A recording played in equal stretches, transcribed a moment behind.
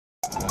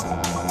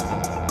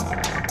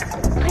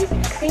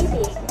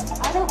Baby,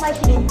 I don't like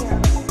it in here.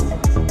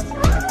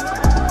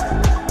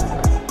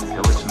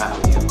 Yeah, what's the matter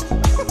with you?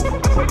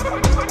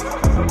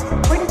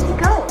 Where did he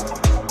go?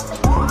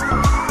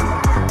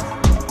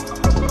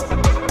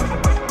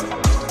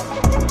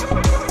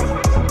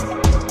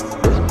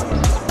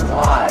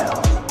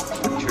 Wild.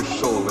 Put your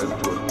soul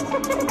into it.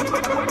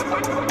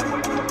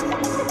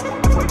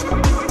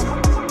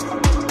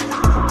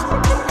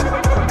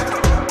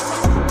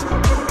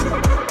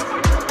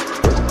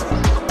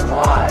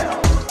 Wild.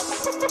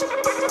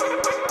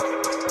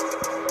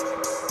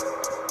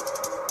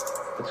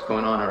 What's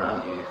going on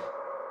around you?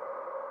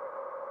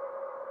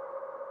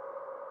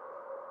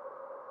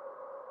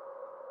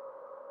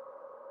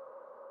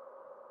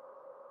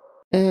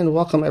 And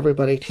welcome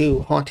everybody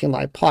to Haunting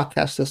Live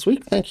podcast this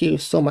week. Thank you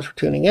so much for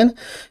tuning in,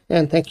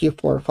 and thank you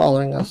for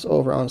following us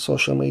over on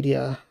social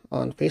media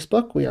on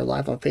Facebook. We are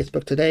live on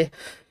Facebook today,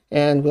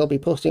 and we'll be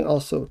posting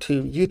also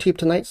to YouTube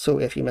tonight. So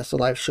if you missed a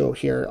live show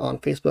here on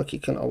Facebook, you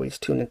can always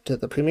tune into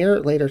the premiere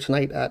later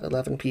tonight at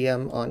 11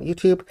 p.m. on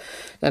YouTube.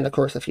 And of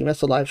course, if you missed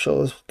the live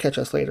shows, catch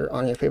us later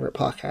on your favorite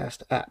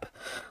podcast app.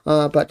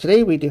 But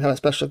today we do have a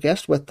special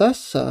guest with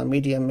us.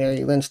 Medium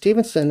Mary Lynn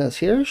Stevenson is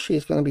here.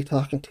 She's going to be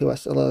talking to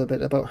us a little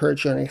bit about her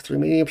journey through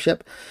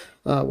mediumship,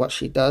 what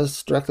she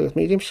does directly with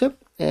mediumship,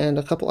 and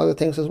a couple other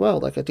things as well,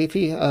 like a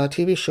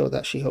TV show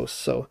that she hosts.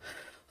 So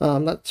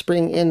let's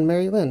bring in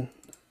Mary Lynn.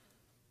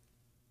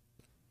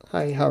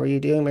 Hi, how are you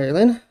doing, Mary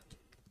Lynn?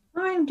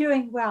 I'm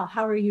doing well.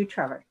 How are you,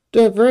 Trevor?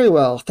 Doing very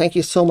well. Thank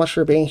you so much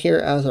for being here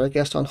as our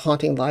guest on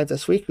Haunting Live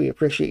this week. We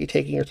appreciate you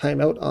taking your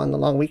time out on the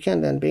long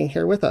weekend and being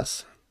here with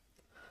us.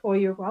 Well,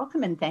 you're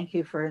welcome, and thank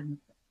you for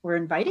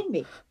inviting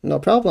me. No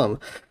problem.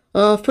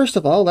 First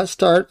of all, let's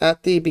start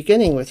at the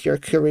beginning with your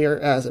career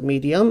as a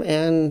medium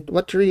and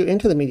what drew you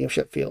into the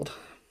mediumship field.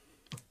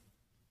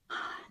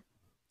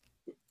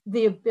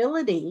 The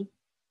ability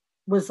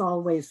was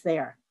always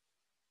there.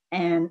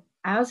 And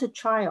as a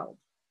child,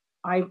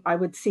 I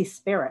would see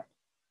spirit,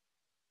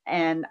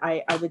 and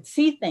I would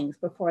see things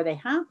before they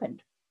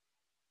happened.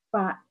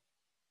 But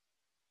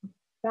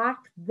back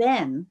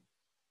then,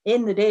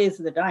 in the days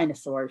of the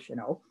dinosaurs,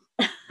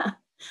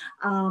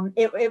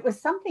 it was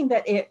something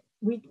that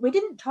we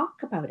didn't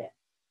talk about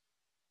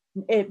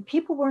it.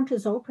 People weren't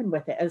as open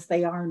with it as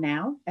they are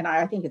now. And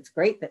I think it's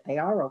great that they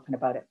are open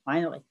about it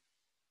finally.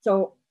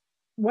 So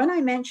when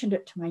I mentioned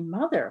it to my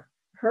mother,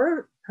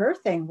 her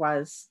thing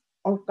was,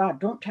 oh God,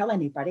 don't tell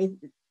anybody.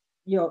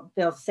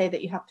 They'll say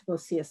that you have to go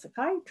see a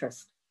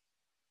psychiatrist.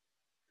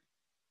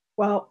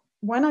 Well,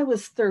 when I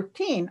was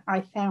 13, I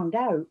found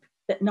out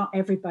that not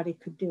everybody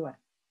could do it.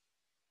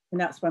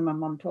 And that's when my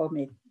mom told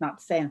me not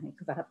to say anything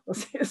because I have to go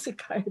see a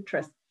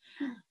psychiatrist.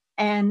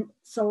 And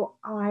so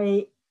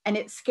and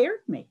it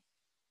scared me.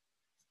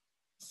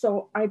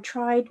 So I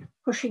tried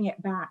pushing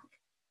it back.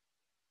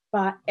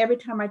 But every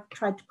time I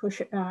tried to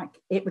push it back,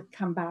 it would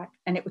come back,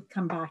 and it would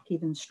come back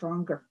even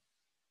stronger.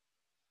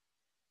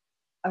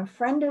 A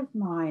friend of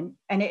mine,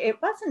 and it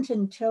wasn't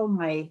until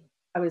I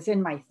was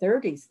in my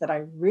 30s that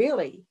I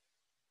really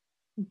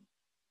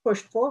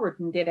pushed forward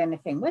and did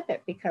anything with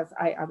it because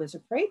I was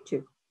afraid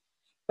to.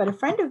 But a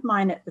friend of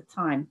mine at the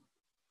time,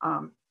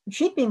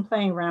 she'd been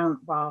playing around,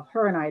 while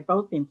her and I had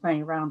both been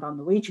playing around on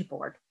the Ouija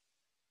board.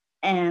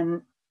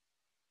 And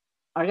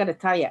I got to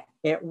tell you,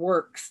 it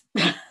works.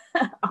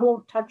 I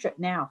won't touch it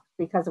now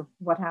because of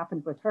what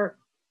happened with her.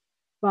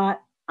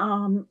 But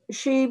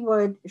she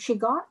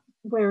got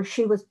where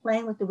she was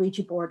playing with the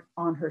Ouija board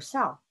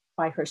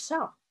by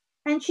herself.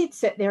 And she'd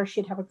sit there,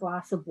 she'd have a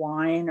glass of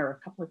wine or a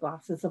couple of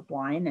glasses of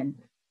wine and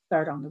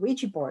start on the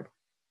Ouija board.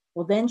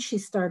 Well, then she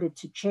started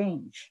to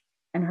change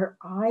and her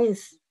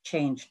eyes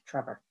changed,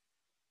 Trevor.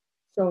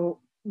 So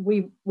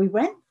we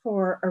went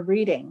for a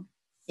reading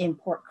in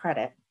Port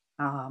Credit.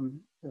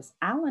 It was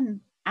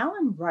Alan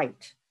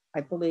Wright, I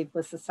believe,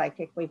 was the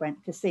psychic we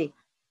went to see.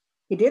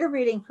 He did a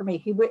reading for me.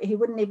 He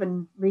wouldn't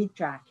even read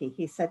Jackie.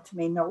 He said to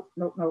me, no,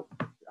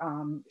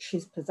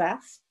 she's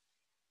possessed.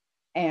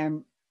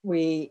 And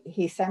gave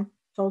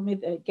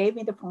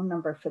me the phone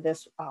number for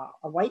this,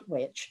 a white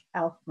witch,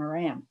 Alf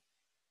Moran.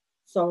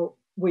 So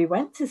we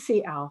went to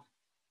see Alf,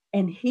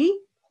 and he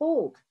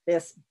pulled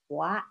this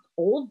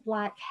old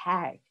black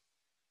hag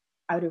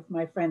out of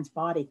my friend's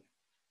body.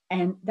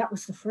 And that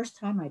was the first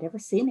time I'd ever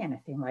seen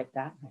anything like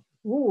that.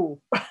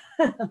 Ooh,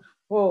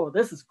 whoa,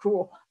 this is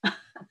cool.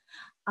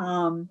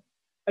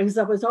 Because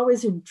I was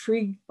always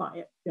intrigued by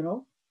it,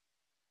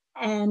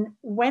 And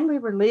when we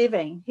were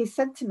leaving, he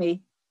said to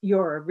me,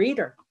 "You're a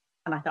reader."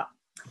 And I thought,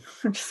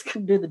 I'm just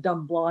going to do the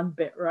dumb blonde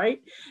bit,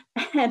 right?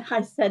 And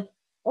I said,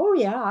 "Oh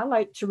yeah, I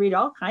like to read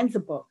all kinds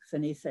of books."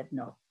 And he said,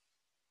 "No,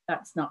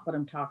 that's not what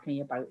I'm talking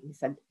about." He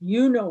said,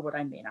 "You know what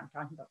I mean. I'm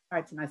talking about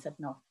cards." And I said,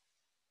 "No."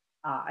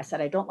 I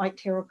said, "I don't like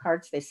tarot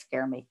cards. They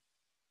scare me.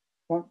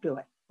 Won't do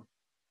it.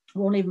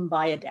 Won't even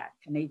buy a deck."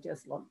 And he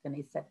just looked and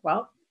he said,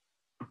 "Well,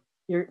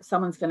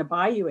 someone's going to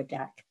buy you a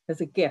deck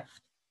as a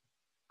gift."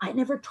 I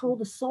never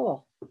told a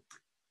soul.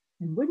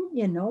 And wouldn't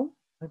you know,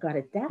 I got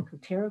a deck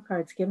of tarot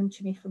cards given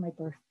to me for my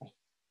birthday.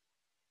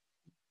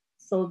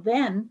 So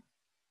then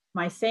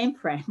my same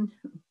friend,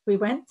 we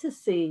went to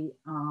see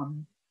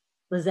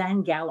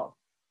Lizanne Gallo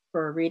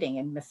for a reading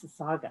in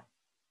Mississauga.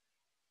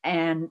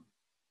 And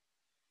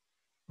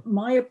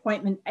my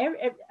appointment,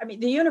 I mean,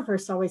 the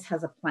universe always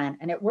has a plan,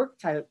 and it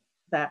worked out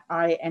that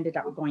I ended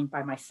up going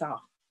by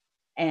myself.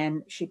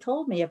 And she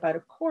told me about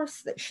a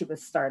course that she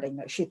was starting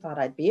that she thought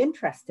I'd be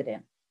interested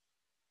in.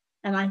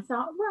 And I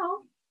thought,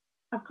 well,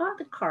 I've got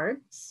the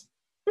cards.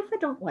 If I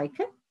don't like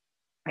it,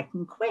 I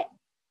can quit,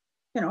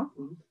 you know.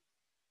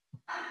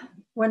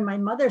 When my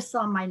mother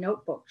saw my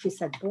notebook, she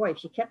said, boy,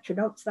 if you kept your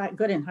notes that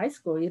good in high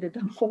school, you'd have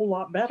done a whole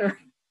lot better.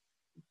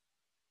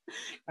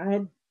 I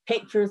had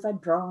pictures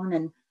I'd drawn,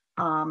 and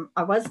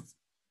I was,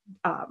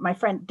 my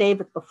friend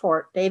David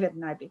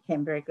and I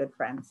became very good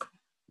friends.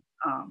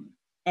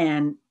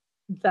 And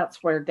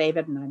that's where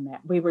David and I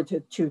met. We were the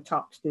two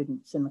top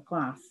students in the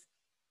class.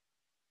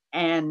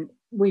 And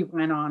we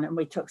went on and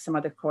we took some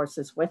other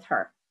courses with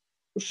her.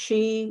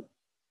 She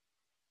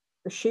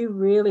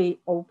really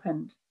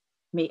opened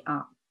me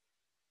up.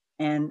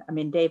 And I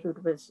mean,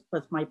 David was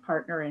my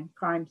partner in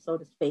crime, so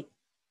to speak.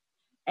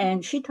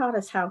 And she taught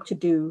us how to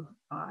do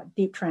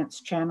deep trance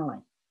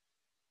channeling.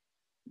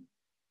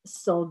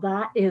 So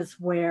that is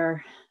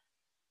where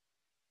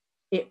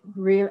it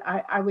really,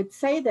 I would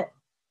say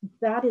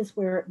that is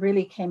where it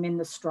really came in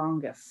the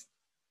strongest,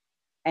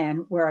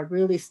 and where I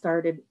really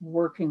started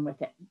working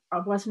with it. I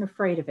wasn't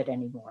afraid of it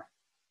anymore.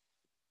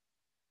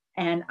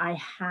 And I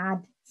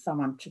had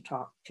someone to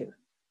talk to.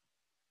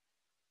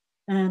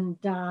 And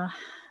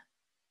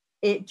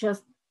it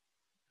just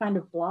kind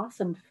of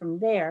blossomed from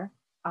there.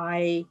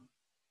 I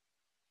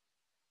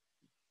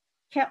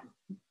kept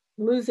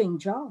losing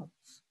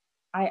jobs.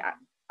 I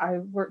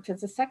worked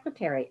as a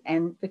secretary,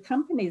 and the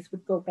companies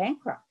would go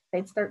bankrupt.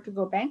 They'd start to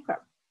go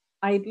bankrupt.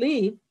 I'd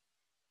leave,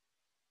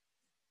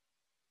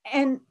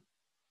 and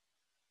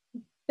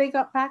they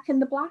got back in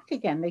the black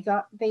again. They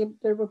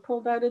were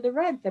pulled out of the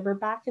red. They were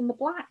back in the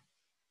black.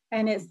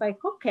 And it's like,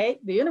 okay,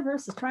 the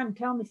universe is trying to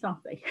tell me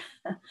something.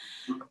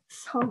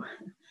 So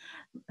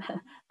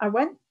I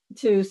went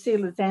to see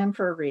Lizanne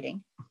for a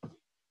reading,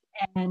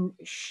 and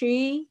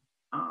she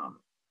asked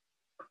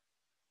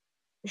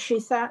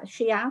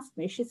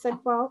me, she said,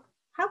 well,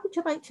 how would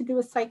you like to do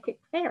a psychic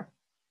fair,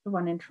 the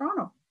one in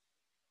Toronto?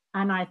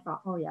 And I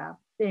thought, oh yeah,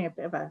 being a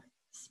bit of a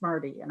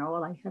smarty, you know,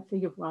 like I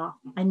figured, well,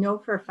 I know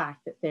for a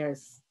fact that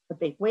there's a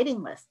big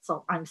waiting list,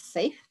 so I'm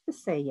safe to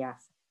say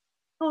yes.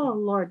 Oh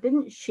Lord,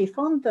 didn't she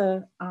phone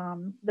the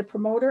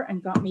promoter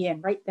and got me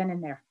in right then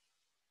and there.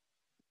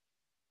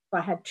 So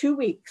I had 2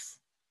 weeks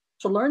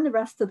to learn the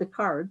rest of the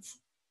cards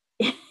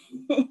in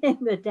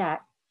the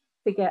deck,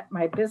 to get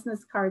my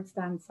business cards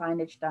done,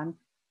 signage done.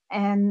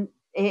 And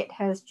it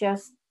has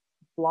just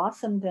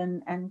blossomed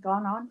and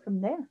gone on from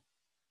there.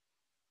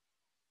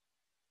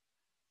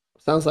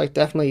 Sounds like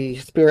definitely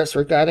spirits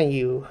were guiding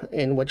you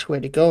in which way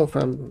to go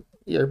from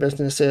your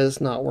businesses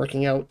not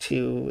working out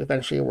to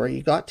eventually where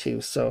you got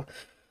to. So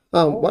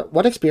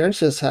what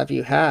experiences have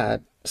you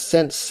had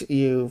since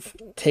you've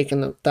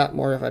taken that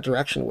more of a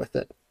direction with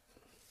it?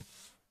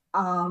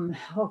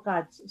 Oh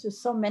God, there's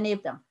so many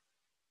of them.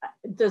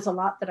 There's a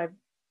lot that I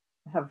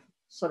have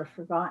sort of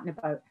forgotten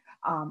about.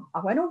 I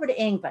went over to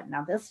England.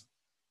 Now this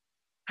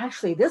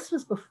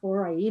was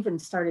before I even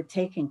started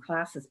taking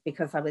classes,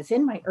 because I was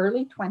in my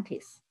early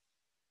 20s.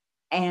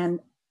 And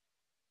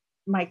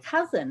my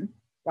cousin,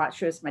 well,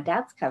 she was my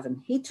dad's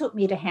cousin, he took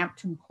me to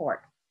Hampton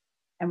Court.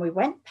 And we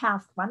went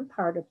past one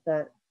part of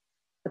the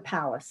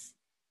palace.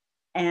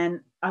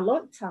 And I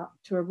looked up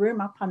to a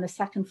room up on the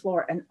second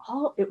floor, and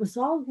it was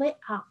all lit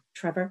up,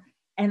 Trevor.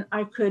 And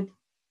I could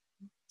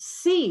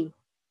see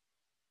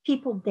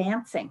people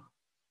dancing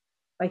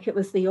like it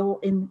was the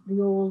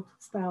old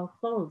style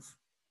clothes.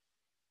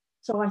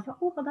 So I thought,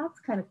 oh, well, that's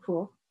kind of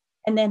cool.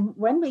 And then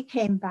when we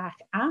came back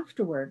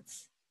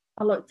afterwards,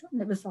 I looked up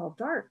and it was all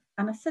dark.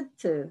 And I said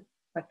to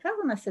my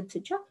cousin, I said to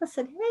Jeff, I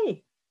said,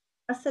 hey,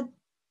 I said,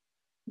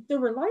 there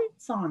were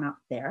lights on up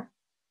there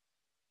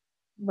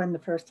when the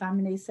first time.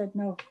 And he said,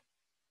 no,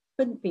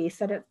 couldn't be. He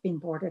said, it's been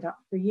boarded up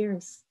for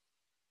years.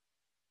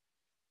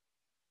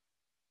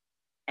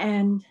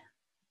 And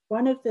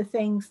one of the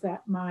things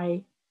that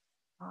my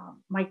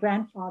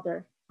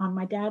grandfather on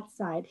my dad's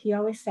side, he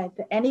always said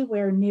that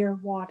anywhere near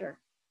water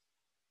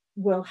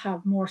will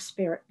have more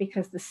spirit,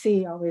 because the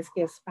sea always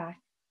gives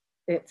back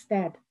its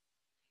dead.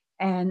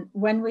 And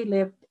when we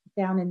lived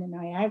down in the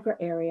Niagara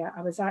area,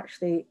 I was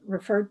actually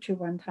referred to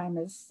one time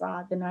as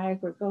the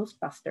Niagara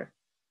Ghostbuster.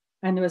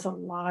 And there was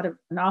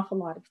an awful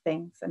lot of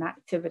things and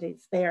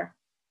activities there.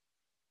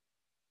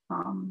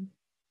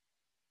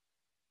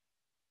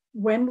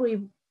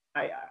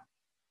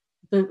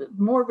 The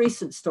more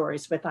recent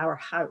stories with our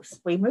house,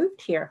 we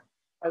moved here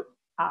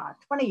about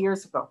 20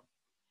 years ago.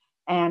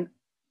 And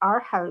our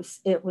house,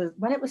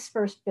 when it was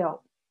first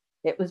built,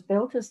 it was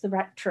built as the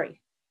rectory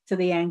to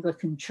the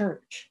Anglican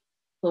Church.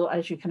 So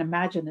as you can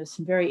imagine, there's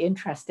some very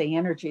interesting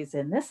energies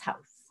in this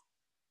house.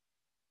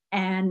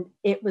 And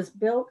it was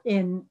built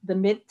in the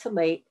mid to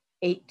late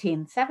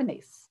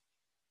 1870s.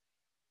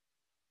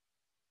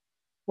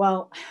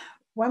 Well,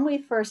 when we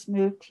first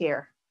moved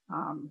here,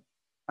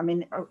 I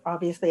mean,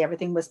 obviously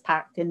everything was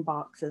packed in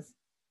boxes.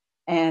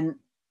 And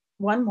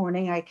one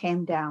morning I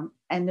came down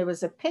and there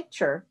was a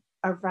picture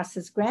of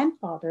Russ's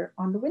grandfather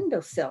on the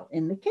windowsill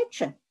in the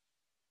kitchen.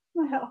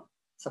 Well,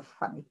 it's a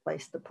funny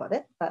place to put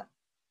it, but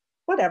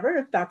whatever,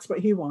 if that's what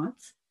he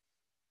wants.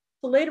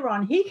 So later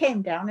on, he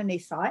came down and he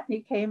saw it and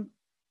he came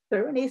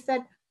through and he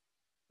said,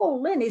 "Oh,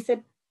 Lynn," he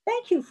said,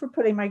 "thank you for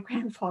putting my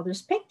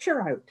grandfather's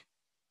picture out."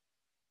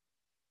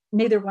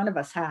 Neither one of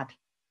us had.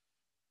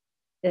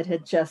 It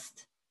had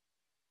just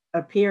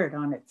appeared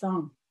on its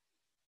own.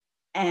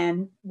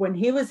 And when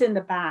he was in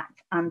the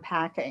back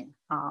unpacking,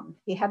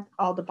 he had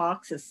all the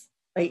boxes.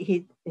 Like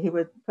he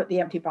would put the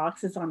empty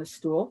boxes on a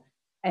stool,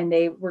 and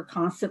they were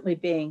constantly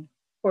being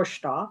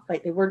pushed off.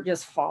 Like they weren't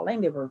just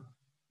falling; they were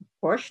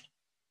pushed.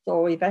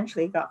 So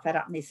eventually, he got fed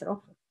up, and he said,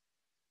 "Oh,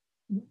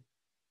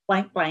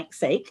 blank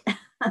sake,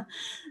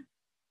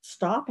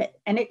 stop it!"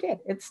 And it did.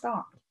 It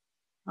stopped.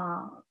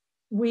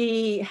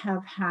 We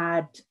have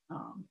had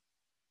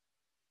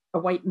a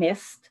white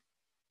mist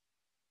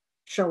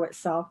show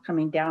itself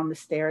coming down the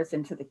stairs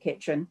into the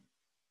kitchen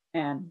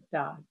and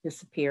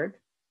disappeared.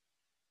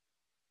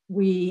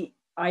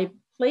 I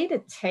played a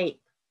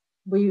tape.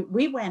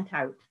 We went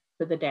out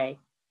for the day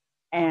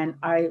and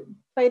I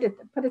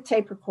put a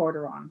tape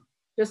recorder on,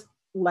 just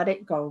let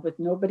it go with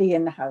nobody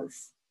in the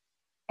house.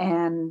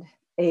 And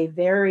a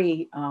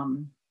very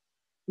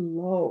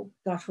low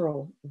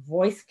guttural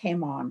voice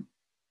came on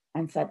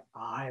and said,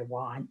 "I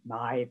want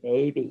my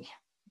baby."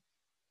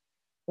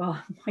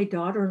 Well, my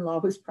daughter-in-law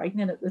was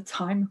pregnant at the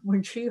time.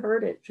 When she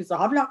heard it, she said,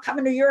 "I'm not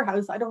coming to your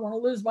house. I don't want to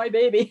lose my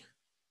baby."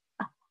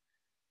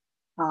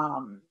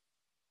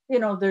 You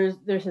know,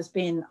 there has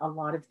been a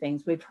lot of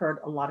things. We've heard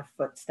a lot of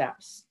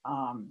footsteps.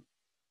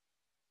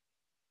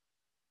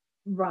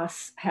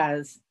 Russ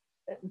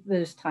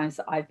there's times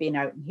that I've been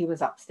out and he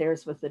was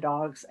upstairs with the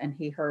dogs and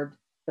he heard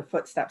the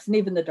footsteps and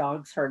even the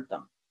dogs heard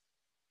them.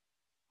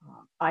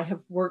 I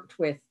have worked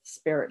with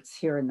spirits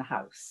here in the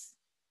house.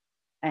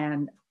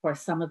 And of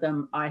course, some of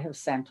them I have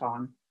sent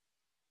on.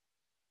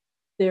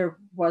 There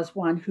was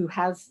one who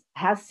has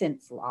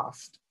since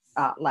left,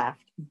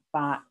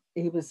 but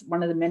he was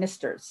one of the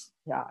ministers.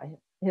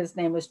 His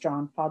name was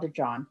John, Father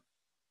John.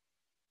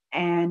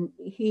 And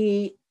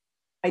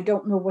I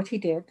don't know what he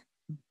did,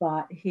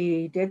 but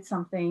he did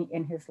something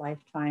in his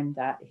lifetime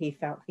that he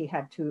felt he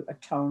had to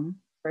atone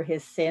for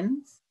his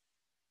sins.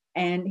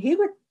 And he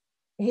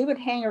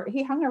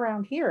hung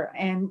around here.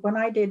 And when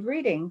I did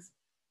readings,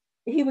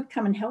 he would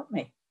come and help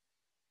me.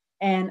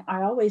 And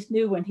I always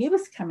knew when he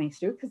was coming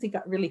through because he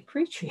got really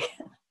preachy.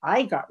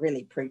 I got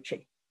really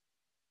preachy.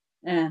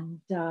 And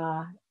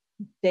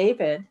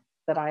David,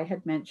 that I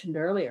had mentioned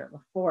earlier,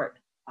 Lafort,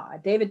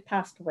 David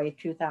passed away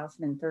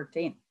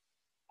 2013.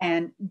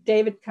 And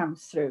David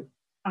comes through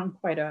on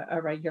quite a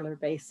regular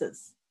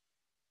basis.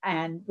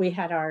 And we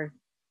had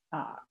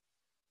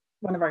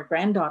one of our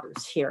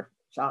granddaughters here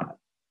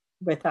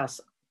with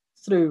us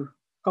through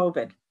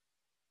COVID.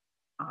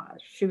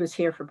 She was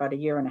here for about a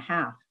year and a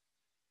half.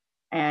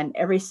 And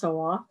every so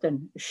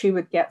often, she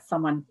would get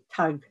someone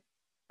tug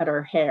at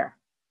her hair.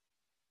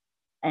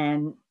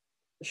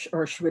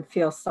 Or she would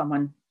feel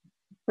someone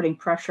putting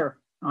pressure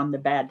on the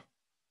bed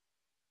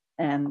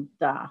and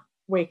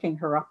waking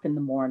her up in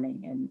the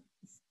morning and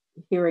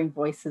hearing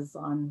voices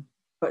on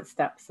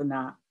footsteps and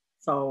that.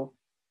 So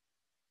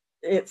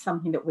it's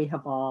something that we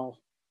have all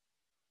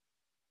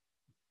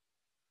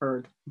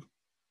heard.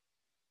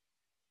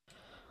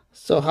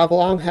 So how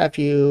long have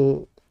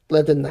you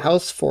lived in the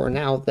house for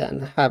now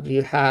then? Have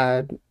you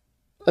had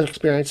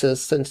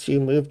experiences since you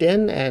moved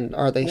in, and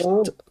are they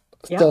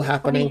still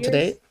happening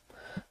today?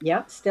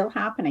 Yep, still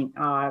happening.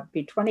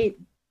 Be 20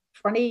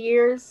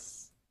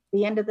 years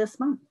the end of this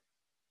month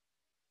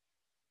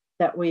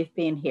that we've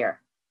been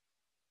here.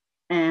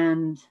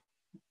 And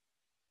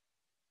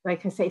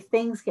like I say,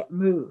 things get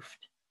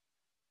moved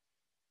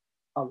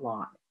a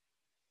lot.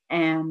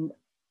 And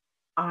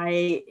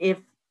if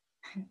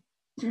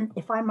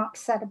I'm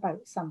upset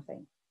about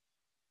something,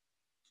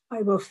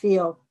 I will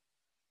feel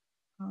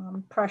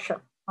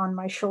pressure on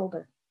my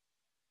shoulder.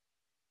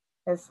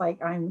 It's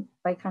like I'm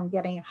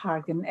getting a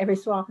hug, and every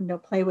so often they'll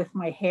play with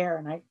my hair.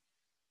 And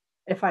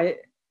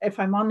if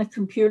I'm on the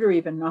computer,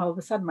 even all of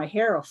a sudden my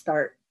hair will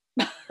start,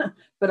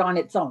 but on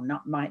its own,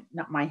 not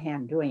my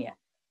hand doing it.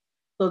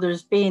 So there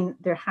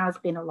has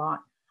been a lot.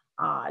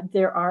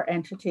 There are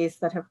entities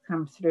that have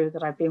come through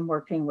that I've been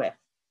working with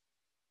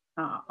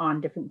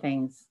on different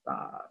things.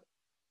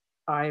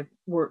 I've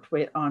worked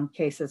on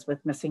cases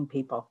with missing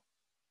people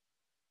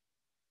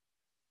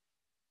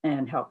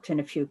and helped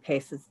in a few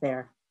cases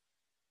there.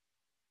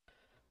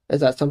 Is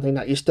that something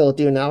that you still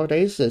do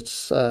nowadays?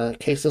 It's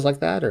cases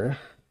like that, or?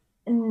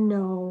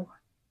 No,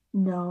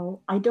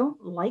 I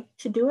don't like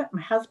to do it.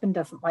 My husband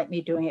doesn't like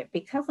me doing it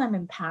because I'm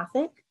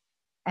empathic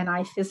and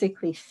I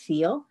physically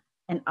feel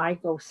and I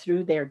go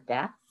through their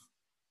death.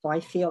 So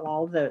I feel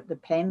all the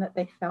pain that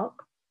they felt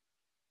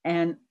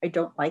and I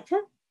don't like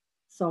it.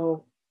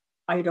 So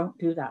I don't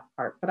do that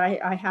part. But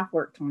I have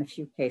worked on a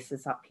few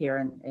cases up here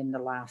in the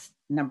last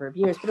number of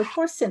years. But of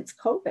course, since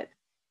COVID,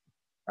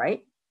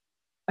 right?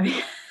 I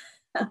mean,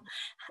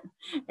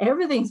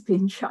 everything's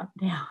been shut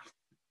down.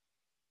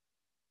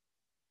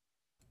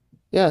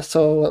 Yeah,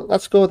 so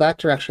let's go that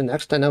direction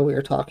next. I know we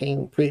were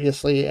talking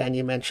previously, and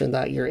you mentioned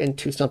that you're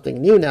into something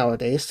new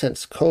nowadays.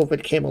 Since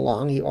COVID came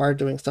along, you are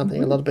doing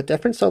something a little bit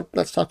different. So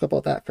let's talk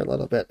about that for a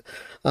little bit.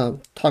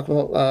 Talk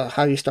about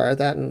how you started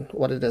that and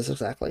what it is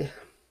exactly.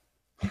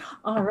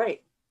 All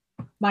right.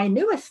 My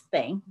newest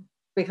thing,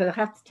 because I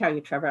have to tell you,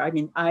 Trevor, I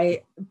mean,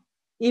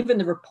 even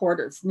the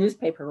reporters,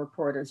 newspaper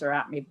reporters are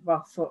at me.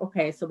 Well, so,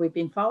 okay, so we've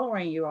been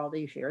following you all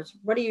these years.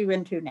 What are you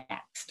into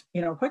next?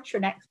 You know, what's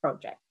your next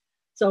project?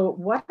 So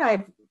what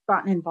I've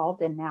gotten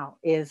involved in now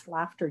is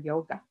laughter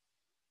yoga.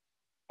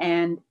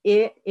 And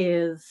it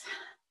is,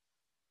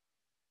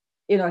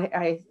 you know,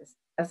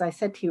 as I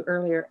said to you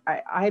earlier,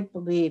 I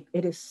believe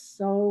it is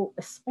so,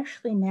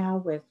 especially now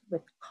with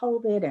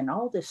COVID and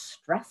all this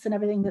stress and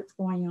everything that's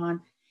going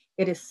on,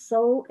 it is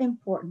so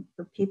important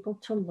for people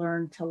to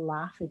learn to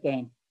laugh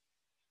again.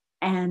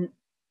 And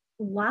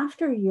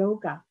laughter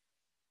yoga,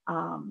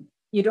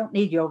 you don't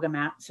need yoga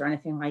mats or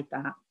anything like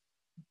that,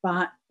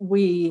 but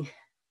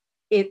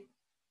it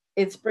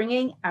it's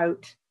bringing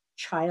out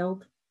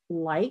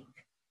childlike,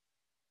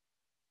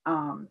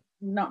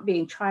 not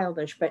being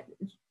childish, but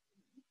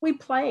we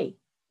play.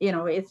 You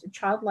know, it's a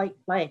childlike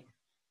play,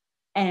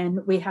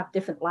 and we have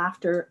different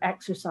laughter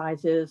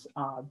exercises,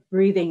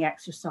 breathing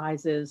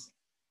exercises.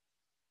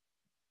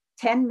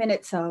 10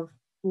 minutes of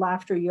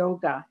laughter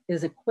yoga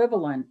is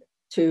equivalent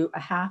to a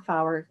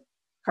half-hour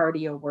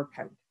cardio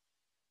workout.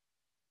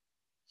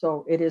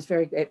 So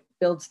it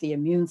builds the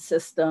immune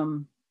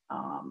system.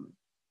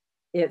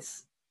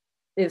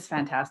 It's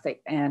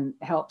fantastic and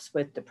helps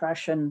with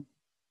depression,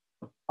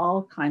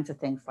 all kinds of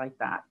things like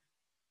that.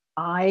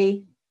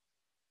 I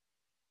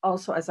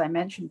also, as I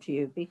mentioned to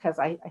you, because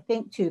I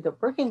think too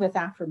that working with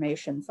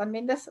affirmations, I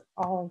mean, this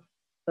all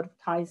sort of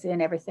ties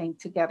in everything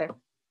together.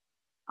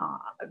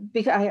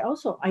 Because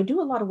I do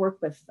a lot of work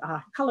with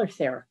color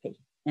therapy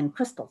and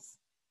crystals.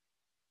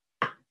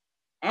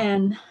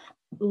 And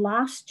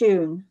last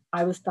June,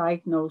 I was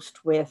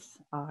diagnosed with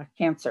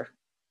cancer.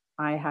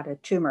 I had a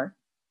tumor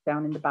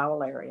down in the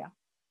bowel area.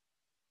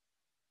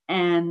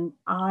 And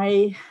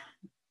I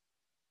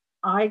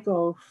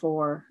go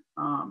for,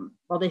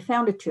 well, they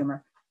found a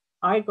tumor.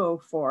 I go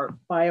for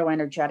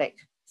bioenergetic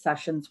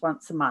sessions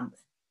once a month.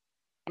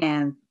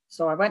 And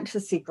so I went to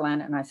see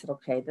Glenn and I said,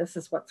 okay, this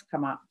is what's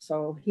come up.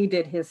 So he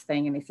did his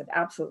thing and he said,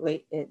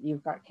 absolutely,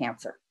 you've got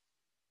cancer.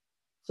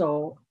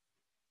 So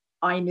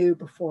I knew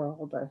before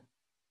all the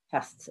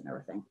tests and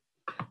everything.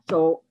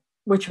 So,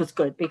 which was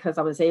good because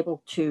I was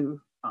able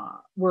to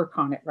work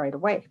on it right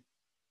away.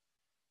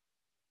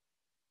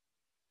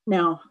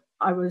 Now,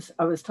 I was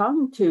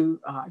talking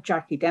to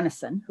Jackie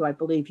Dennison, who I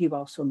believe you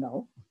also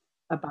know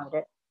about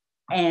it,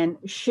 and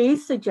she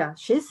said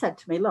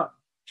to me, look,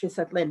 she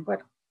said, Lynn,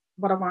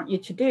 what I want you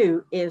to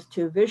do is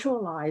to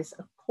visualize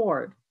a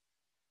cord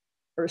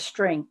or a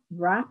string,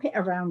 wrap it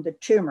around the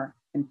tumor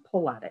and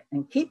pull at it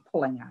and keep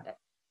pulling at it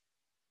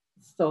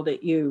so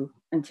that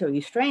until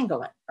you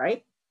strangle it,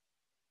 right?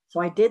 So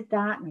I did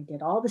that and I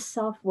did all the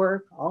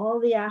self-work, all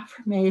the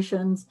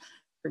affirmations,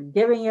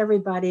 forgiving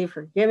everybody,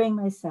 forgiving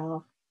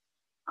myself,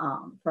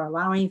 for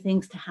allowing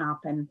things to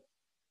happen.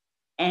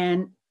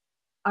 And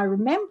I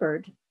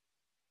remembered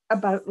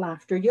about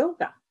laughter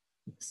yoga.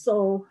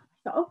 So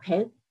I thought,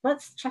 okay,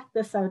 let's check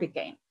this out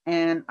again.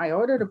 And I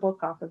ordered a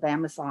book off of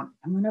Amazon.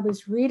 And when I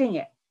was reading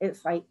it,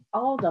 it's like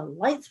all the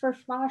lights were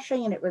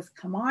flashing and it was,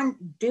 come on,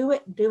 do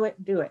it, do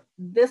it, do it.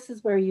 This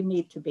is where you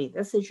need to be.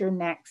 This is the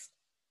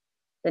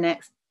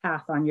next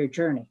path on your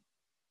journey.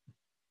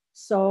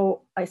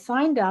 So I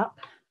signed up.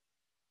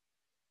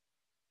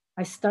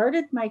 I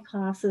started my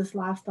classes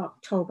last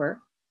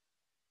October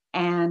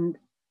and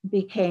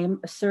became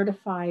a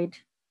certified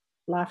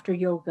laughter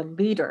yoga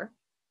leader.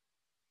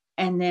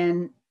 And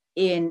then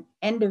in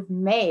end of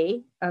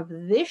May of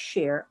this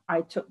year,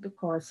 I took the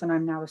course and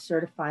I'm now a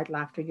certified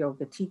laughter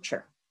yoga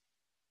teacher.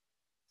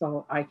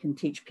 So I can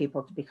teach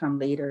people to become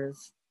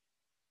leaders,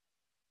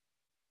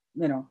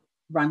 you know,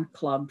 run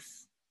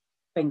clubs,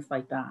 things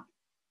like that.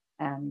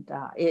 And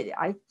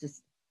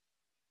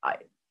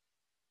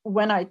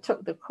when I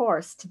took the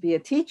course to be a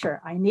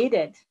teacher, I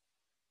needed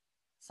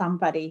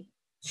somebody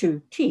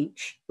to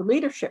teach the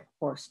leadership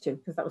course to,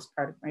 because that was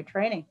part of my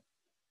training.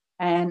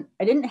 And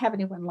I didn't have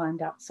anyone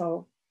lined up.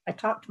 So I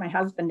talked my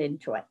husband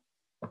into it.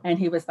 And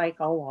he was like,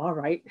 oh, all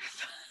right,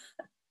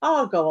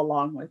 I'll go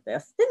along with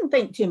this. Didn't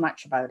think too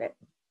much about it.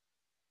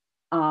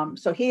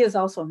 So he is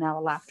also now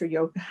a laughter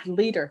yoga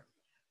leader.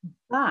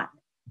 But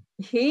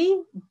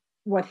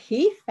what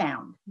he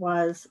found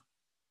was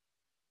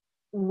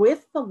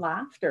with the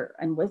laughter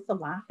and with the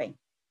laughing,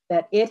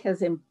 that it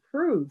has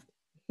improved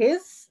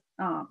his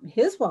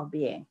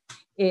well-being.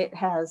 It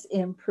has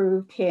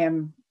improved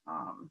him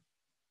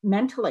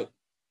mentally.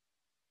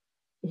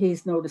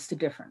 He's noticed a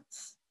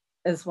difference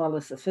as well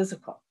as the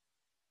physical.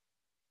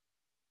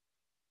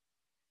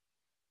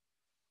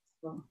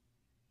 So.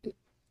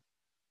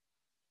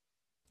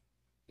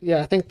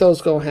 Yeah, I think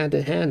those go hand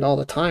in hand all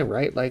the time,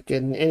 right? Like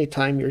in any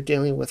time you're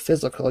dealing with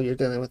physical, you're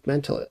dealing with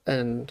mental,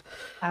 and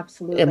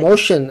Absolutely.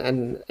 emotion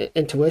and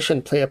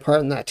intuition play a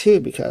part in that too,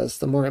 because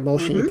the more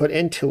emotion you Hmm. put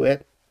into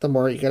it, the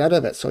more you get out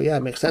of it. So yeah,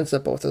 it makes sense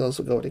that both of those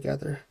will go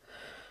together.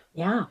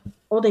 Yeah.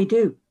 Oh, they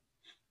do.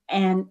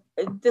 And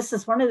this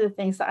is one of the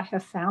things that I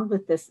have found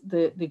with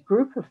the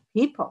group of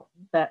people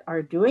that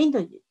are doing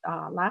the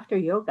laughter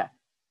yoga.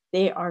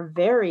 They are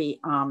very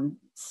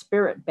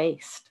spirit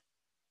based,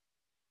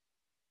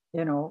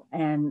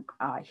 and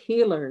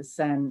healers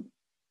and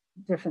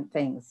different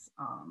things.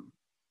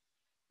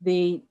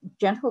 The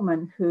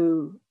gentleman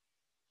who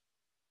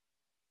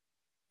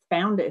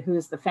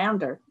is the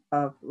founder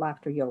of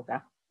laughter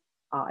yoga,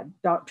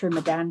 Dr.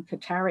 Madan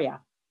Kataria,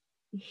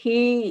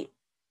 he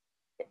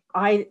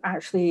I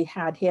actually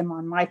had him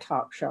on my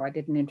talk show. I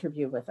did an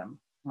interview with him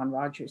on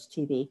Rogers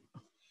TV.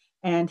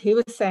 And he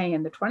was saying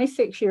in the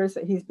 26 years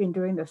that he's been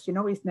doing this,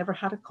 he's never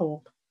had a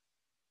cold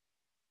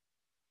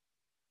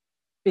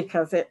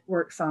because it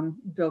works on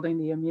building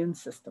the immune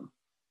system.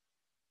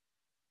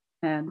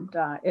 And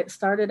it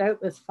started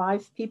out with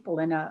 5 people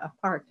in a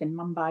park in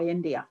Mumbai,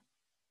 India,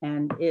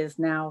 and is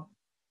now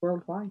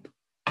worldwide.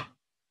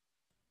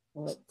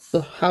 Well,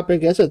 So how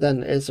big is it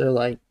then? Is there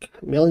like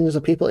millions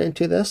of people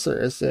into this,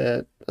 or is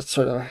it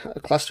sort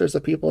of clusters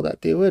of people that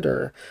do it,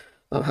 or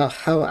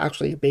how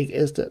actually big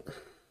is it?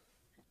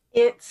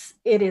 it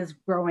is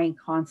growing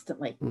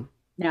constantly. Hmm.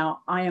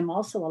 Now, I am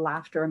also a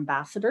laughter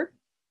ambassador,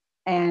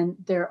 and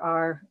there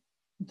are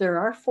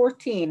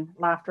 14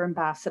 laughter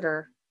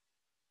ambassadors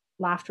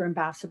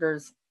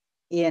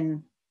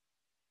in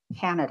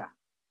Canada.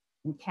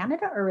 In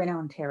Canada or in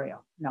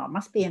Ontario? No, it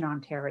must be in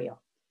Ontario.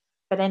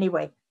 But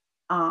anyway,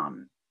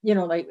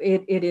 like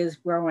it is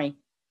growing,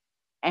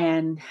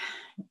 and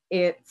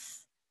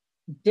it's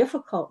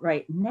difficult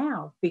right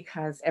now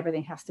because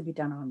everything has to be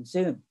done on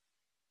Zoom.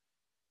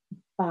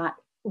 But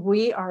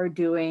we are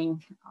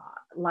doing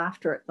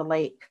Laughter at the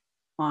Lake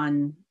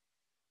on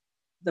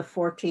the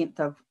 14th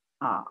of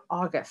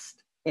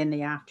August in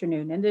the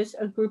afternoon. And there's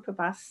a group of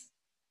us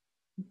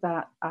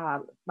that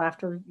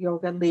laughter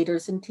yoga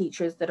leaders and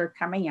teachers that are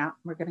coming out.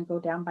 We're going to go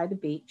down by the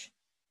beach,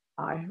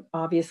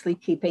 obviously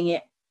keeping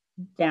it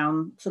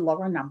down to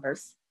lower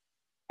numbers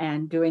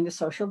and doing the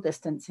social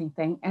distancing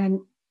thing. And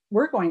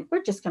we're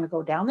just going to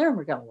go down there and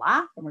we're going to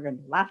laugh and we're going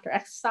to do laughter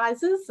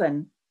exercises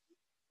and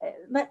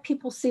let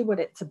people see what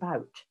it's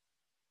about.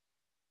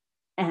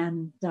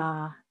 And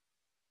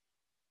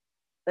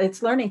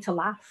it's learning to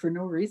laugh for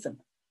no reason.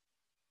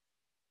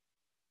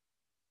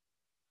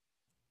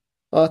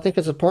 Well, I think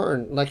it's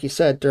important, like you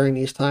said, during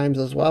these times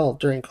as well,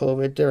 during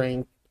COVID,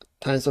 during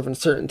times of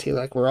uncertainty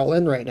like we're all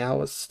in right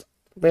now, it's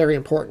very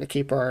important to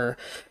keep our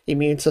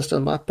immune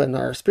system up and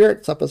our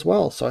spirits up as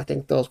well. So I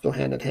think those go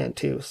hand in hand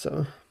too.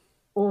 So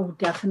Oh,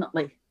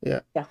 definitely.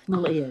 yeah.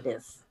 Definitely it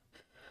is.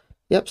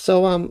 Yep.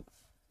 So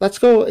let's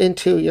go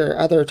into your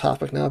other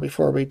topic now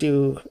before we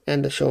do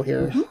end the show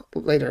here Mm-hmm.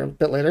 later, a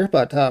bit later.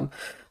 But I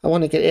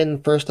want to get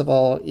in first of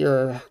all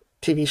your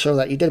TV show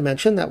that you did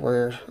mention that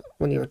were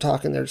when you were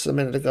talking there just a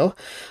minute ago.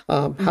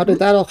 How Mm-hmm. did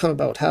that all come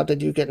about? How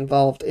did you get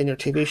involved in your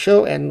TV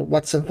show, and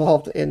what's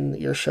involved in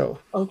your show?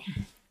 Okay.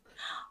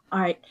 All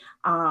right.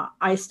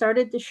 I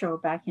started the show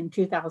back in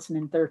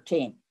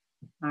 2013.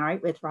 All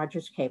right, with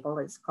Rogers Cable.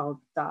 It's called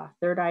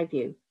Third Eye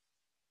View,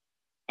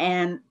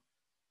 and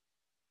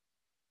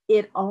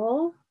it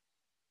all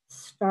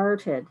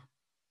started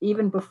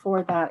even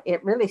before that.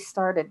 It really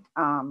started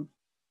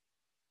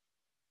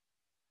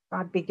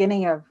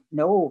beginning of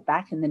no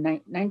back in the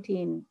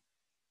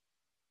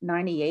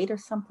 1998 or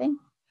something.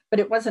 But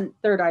it wasn't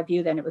Third Eye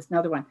View then; it was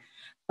another one.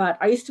 But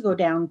I used to go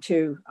down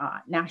to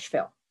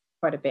Nashville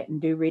quite a bit and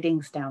do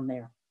readings down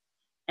there.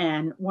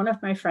 And one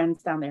of my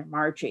friends down there,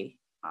 Margie,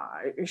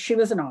 she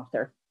was an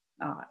author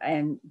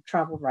and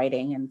travel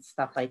writing and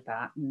stuff like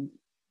that. And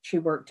she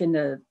worked in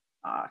the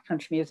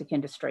country music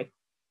industry.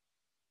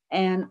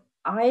 And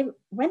I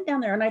went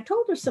down there and I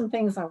told her some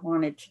things I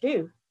wanted to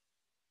do.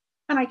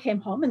 And I came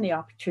home and the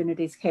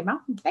opportunities came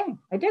up and bang,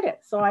 I did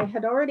it. So I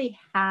had already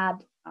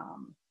had,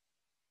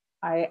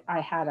 I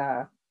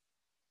had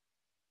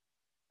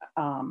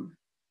um,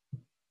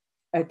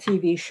 a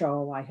TV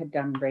show, I had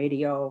done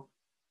radio,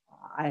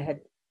 I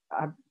had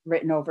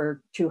written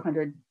over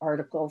 200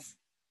 articles.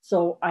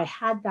 So I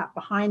had that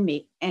behind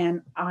me,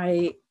 and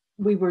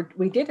we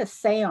did a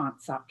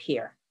séance up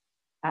here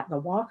at the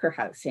Walker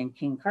House in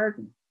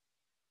Kincardine,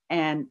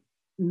 and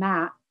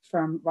Matt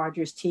from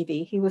Rogers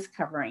TV, he was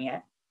covering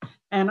it,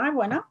 and I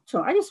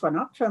just went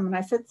up to him and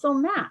I said, "So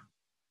Matt,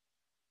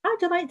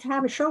 how'd you like to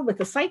have a show with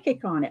a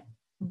psychic on it?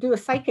 Do a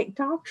psychic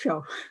talk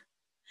show?"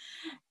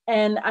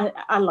 And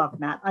I love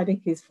Matt. I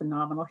think he's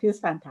phenomenal. He's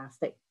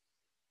fantastic.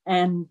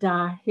 And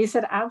he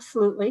said,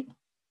 absolutely.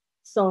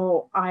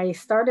 So I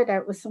started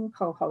out with some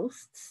co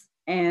hosts,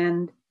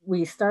 and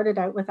we started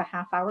out with a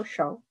half-hour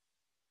show.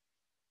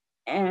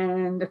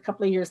 And a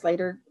couple of years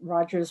later,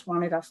 Rogers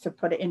wanted us to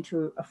put it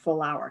into a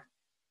full hour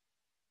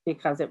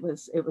because it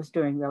was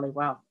doing really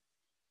well.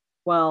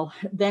 Well,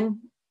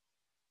 then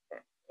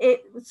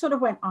it sort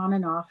of went on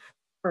and off.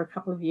 for a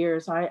couple of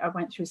years. I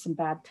went through some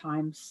bad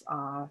times.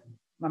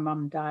 My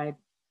mom died.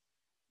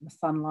 My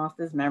son lost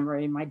his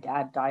memory. My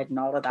dad died and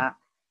all of that.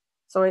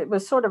 So it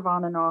was sort of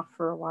on and off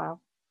for a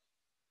while.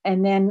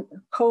 And then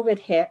COVID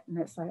hit and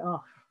it's like,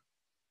 oh,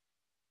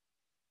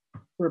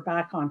 we're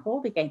back on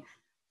hold again.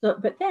 So,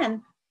 but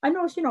then I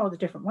noticed, the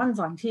different ones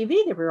on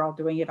TV, they were all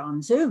doing it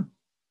on Zoom.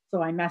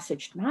 So I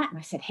messaged Matt and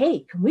I said,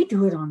 hey, can we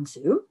do it on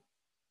Zoom?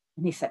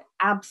 And he said,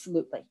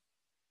 absolutely.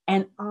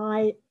 And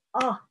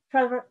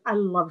Trevor, I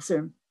love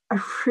Zoom.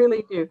 I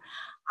really do.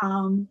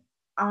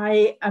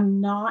 I am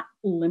not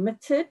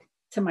limited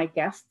to my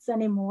guests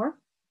anymore.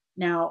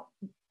 Now,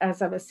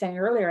 as I was saying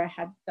earlier, I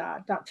had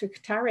Dr.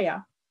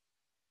 Kataria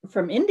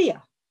from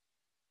India.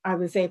 I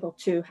was able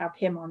to have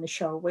him on the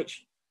show,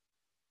 which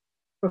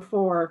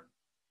before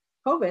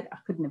COVID, I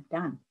couldn't have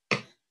done.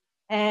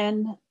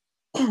 And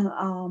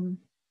I'd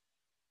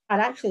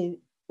actually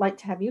like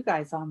to have you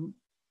guys on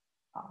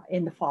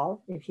in the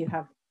fall if you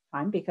have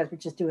time, because we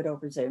just do it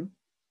over Zoom.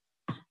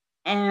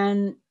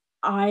 And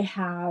I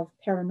have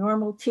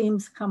paranormal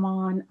teams come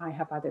on. I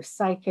have other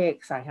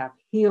psychics. I have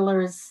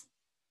healers.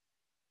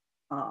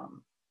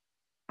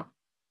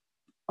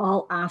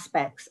 All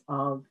aspects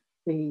of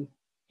the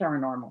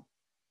paranormal,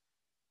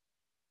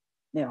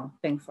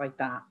 things like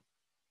that.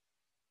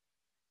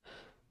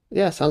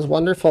 Yeah, sounds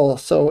wonderful.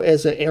 So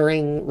is it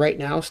airing right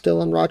now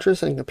still on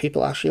Rogers, and can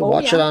people actually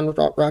watch it on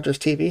Rogers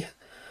TV?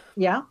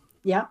 Yeah.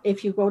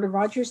 If you go to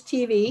Rogers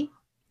TV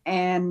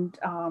and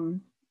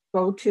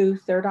go to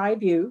Third Eye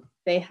View,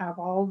 they have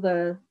all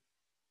the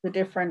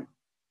different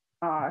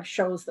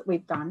shows that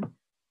we've done,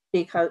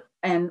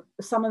 and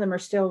some of them are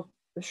still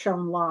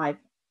shown live.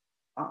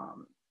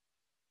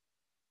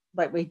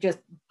 But we just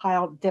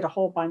did a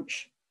whole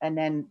bunch, and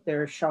then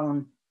they're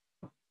shown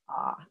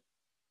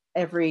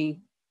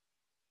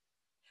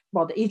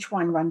each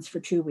one runs for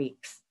 2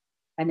 weeks,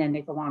 and then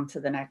they go on to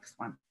the next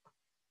one.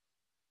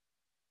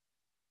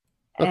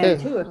 Okay.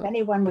 And too, if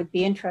anyone would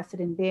be interested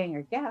in being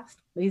a guest,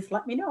 please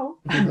let me know.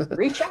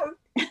 Reach out.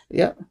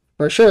 Yeah,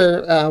 for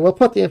sure. We'll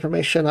put the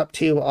information up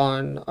too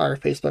on our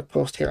Facebook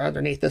post here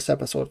underneath this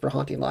episode for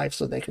Haunting Live,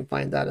 so they can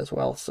find that as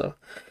well. So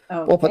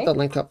We'll put the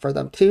link up for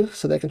them too,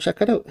 so they can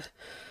check it out.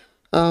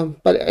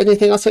 But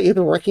anything else that you've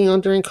been working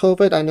on during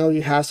COVID? I know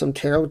you have some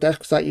tarot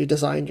decks that you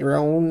designed your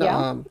own.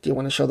 Yeah. Do you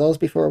want to show those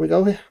before we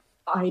go?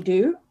 I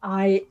do.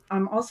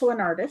 I'm also an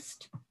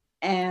artist,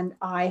 and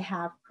I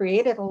have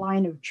created a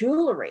line of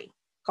jewelry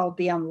called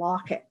the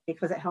Unlock It,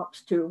 because it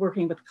helps to,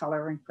 working with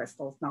color and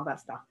crystals and all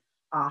that stuff,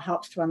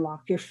 helps to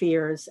unlock your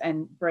fears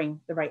and bring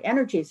the right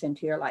energies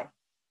into your life.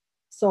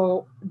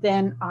 So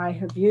then I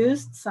have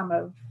used some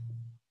of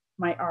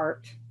my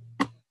art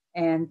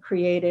and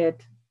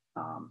created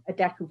a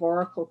deck of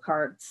oracle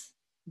cards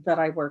that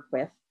I work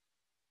with,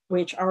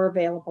 which are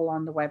available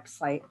on the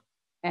website.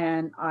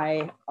 And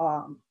I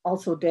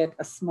also did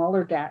a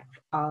smaller deck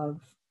of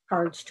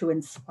cards to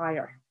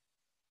inspire.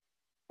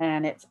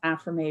 And it's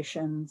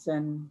affirmations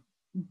and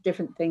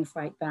different things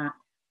like that.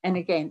 And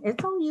again,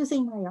 it's all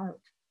using my art,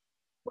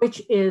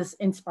 which is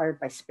inspired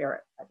by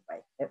spirit, by the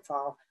way. It's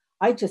all,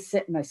 I just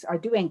sit and I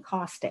do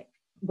encaustic,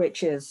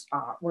 which is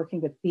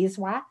working with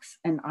beeswax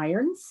and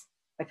irons.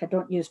 Like, I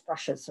don't use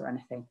brushes or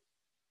anything.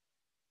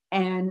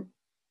 And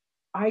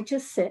I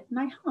just sit and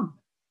I hum.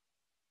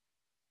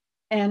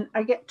 And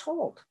I get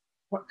told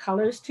what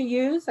colors to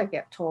use. I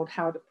get told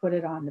how to put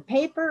it on the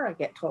paper. I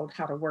get told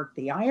how to work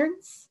the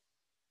irons.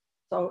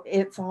 So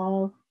it's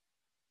all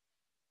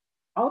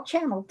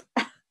channeled.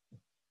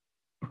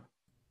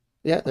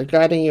 Yeah, they're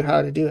guiding you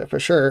how to do it for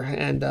sure.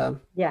 And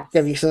yes,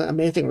 give you some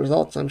amazing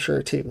results, I'm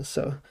sure, too.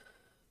 So,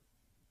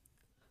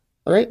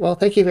 all right. Well,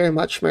 thank you very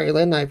much, Mary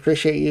Lynn. I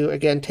appreciate you,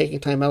 again, taking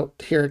time out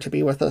here to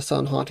be with us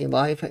on Haunting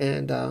Live,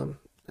 and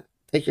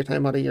take your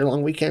time out of your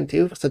long weekend,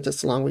 too, since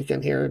it's a long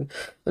weekend here in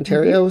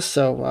Ontario. Mm-hmm.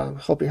 So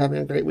hope you're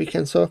having a great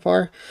weekend so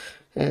far.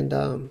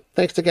 And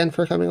thanks again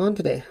for coming on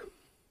today.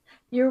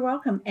 You're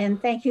welcome.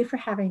 And thank you for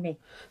having me.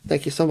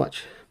 Thank you so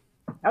much.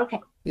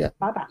 Okay. Yeah.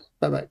 Bye-bye.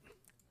 Bye-bye.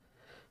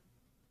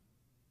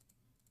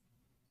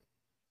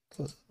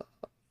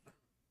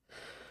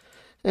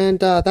 And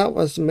that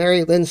was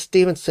Mary Lynn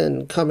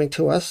Stevenson coming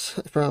to us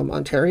from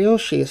Ontario.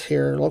 She's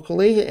here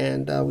locally,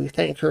 and we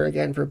thank her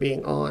again for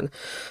being on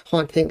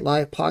Haunting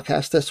Live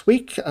podcast this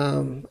week.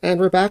 And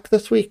we're back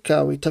this week.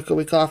 We took a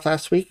week off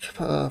last week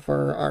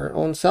for our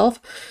own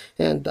self,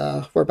 and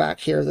we're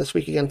back here this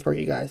week again for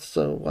you guys.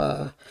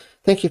 So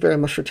thank you very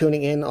much for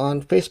tuning in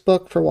on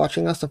Facebook, for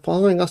watching us and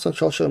following us on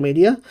social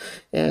media.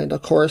 And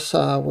of course,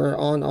 we're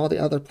on all the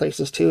other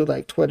places too,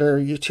 like Twitter,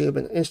 YouTube,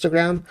 and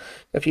Instagram.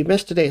 If you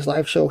missed today's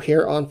live show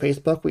here on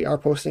Facebook, we are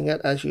posting it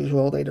as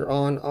usual later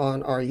on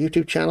our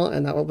YouTube channel,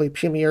 and that will be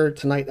premiered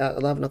tonight at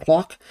 11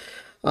 o'clock.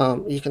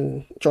 You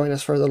can join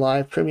us for the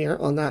live premiere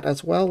on that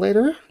as well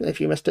later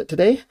if you missed it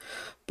today.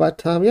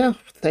 But yeah,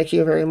 thank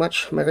you very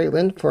much, Mary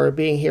Lynn, for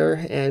being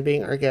here and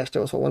being our guest.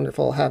 It was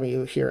wonderful having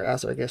you here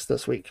as our guest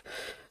this week,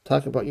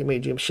 talking about your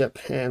mediumship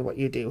and what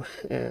you do,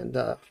 and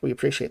we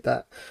appreciate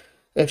that.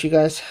 If you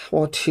guys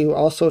want to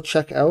also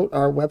check out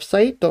our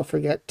website, don't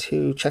forget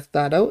to check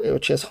that out,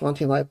 which is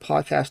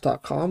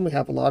hauntinglivepodcast.com. We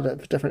have a lot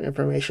of different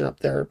information up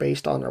there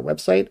based on our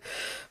website.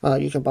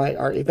 You can buy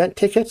our event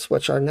tickets,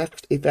 which our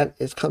next event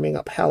is coming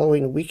up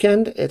Halloween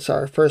weekend. It's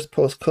our first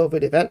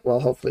post-COVID event, well,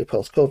 hopefully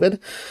post-COVID.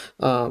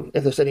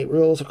 If there's any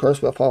rules, of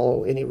course, we'll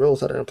follow any rules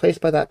that are in place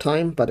by that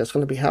time, but it's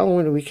going to be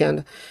Halloween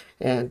weekend,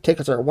 and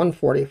tickets are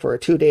 $140 for a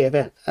 2-day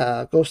event.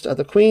 Ghost of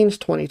the Queens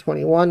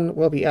 2021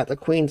 will be at the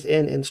Queen's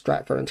Inn in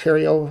Stratford,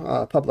 Ontario,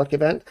 public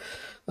event.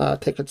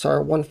 Tickets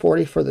are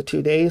 $140 for the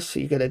 2 days. So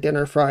you get a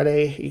dinner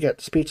Friday, you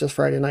get speeches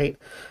Friday night,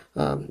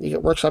 you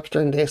get workshops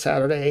during the day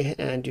Saturday,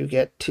 and you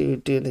get to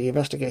do the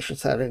investigation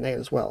Saturday night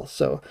as well.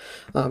 So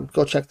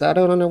go check that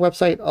out on our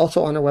website.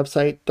 Also on our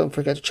website, don't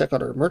forget to check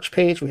out our merch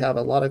page. We have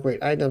a lot of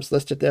great items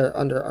listed there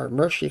under our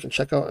merch you can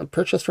check out and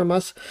purchase from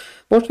us.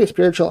 Mostly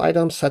spiritual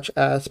items such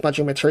as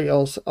smudging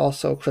materials,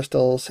 also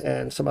crystals,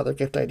 and some other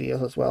gift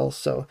ideas as well.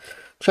 So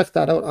check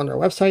that out on our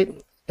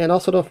website. And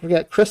also don't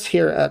forget Chris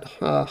here at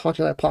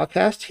Haunting Live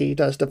Podcast. He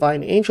does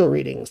Divine Angel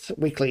readings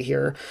weekly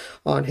here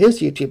on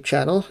his YouTube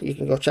channel. You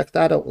can go check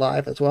that out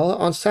live as well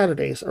on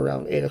Saturdays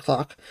around 8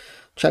 o'clock.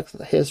 Check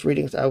his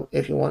readings out.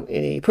 If you want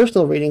any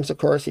personal readings, of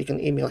course, you can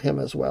email him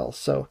as well.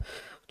 So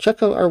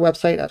check out our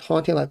website at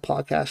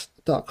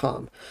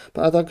hauntinglivepodcast.com.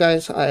 But other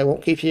guys, I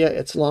won't keep you.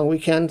 It's a long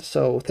weekend,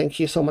 so thank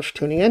you so much for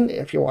tuning in.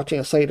 If you're watching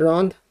us later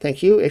on,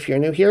 thank you. If you're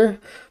new here,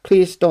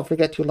 please don't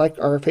forget to like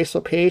our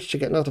Facebook page to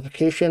get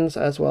notifications,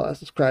 as well as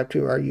subscribe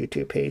to our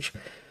YouTube page.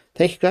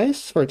 Thank you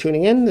guys for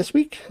tuning in this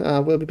week.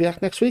 We'll be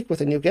back next week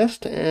with a new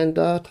guest and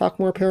talk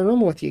more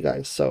paranormal with you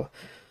guys. So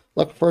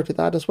looking forward to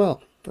that as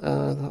well.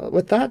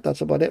 With that,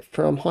 that's about it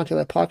from Haunting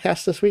Live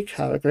Podcast this week.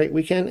 Have a great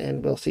weekend,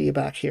 and we'll see you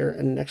back here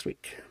next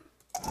week.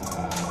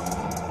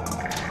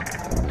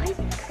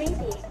 It's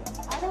creepy.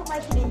 I don't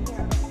like it in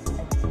here.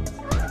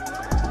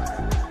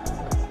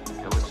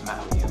 Hey, what's the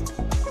matter with you?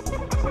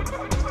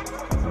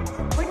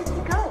 Where did he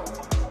go?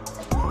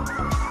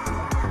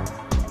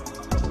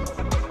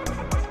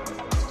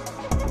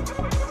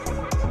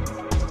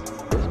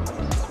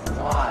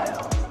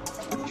 Wild.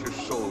 Let your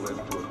soul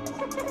into it.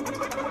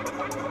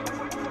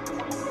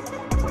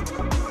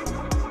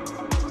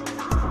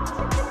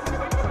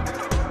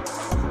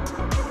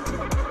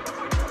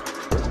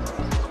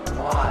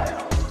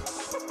 Wild.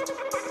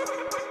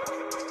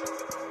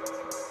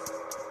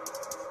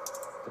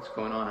 What's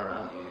going on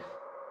around you?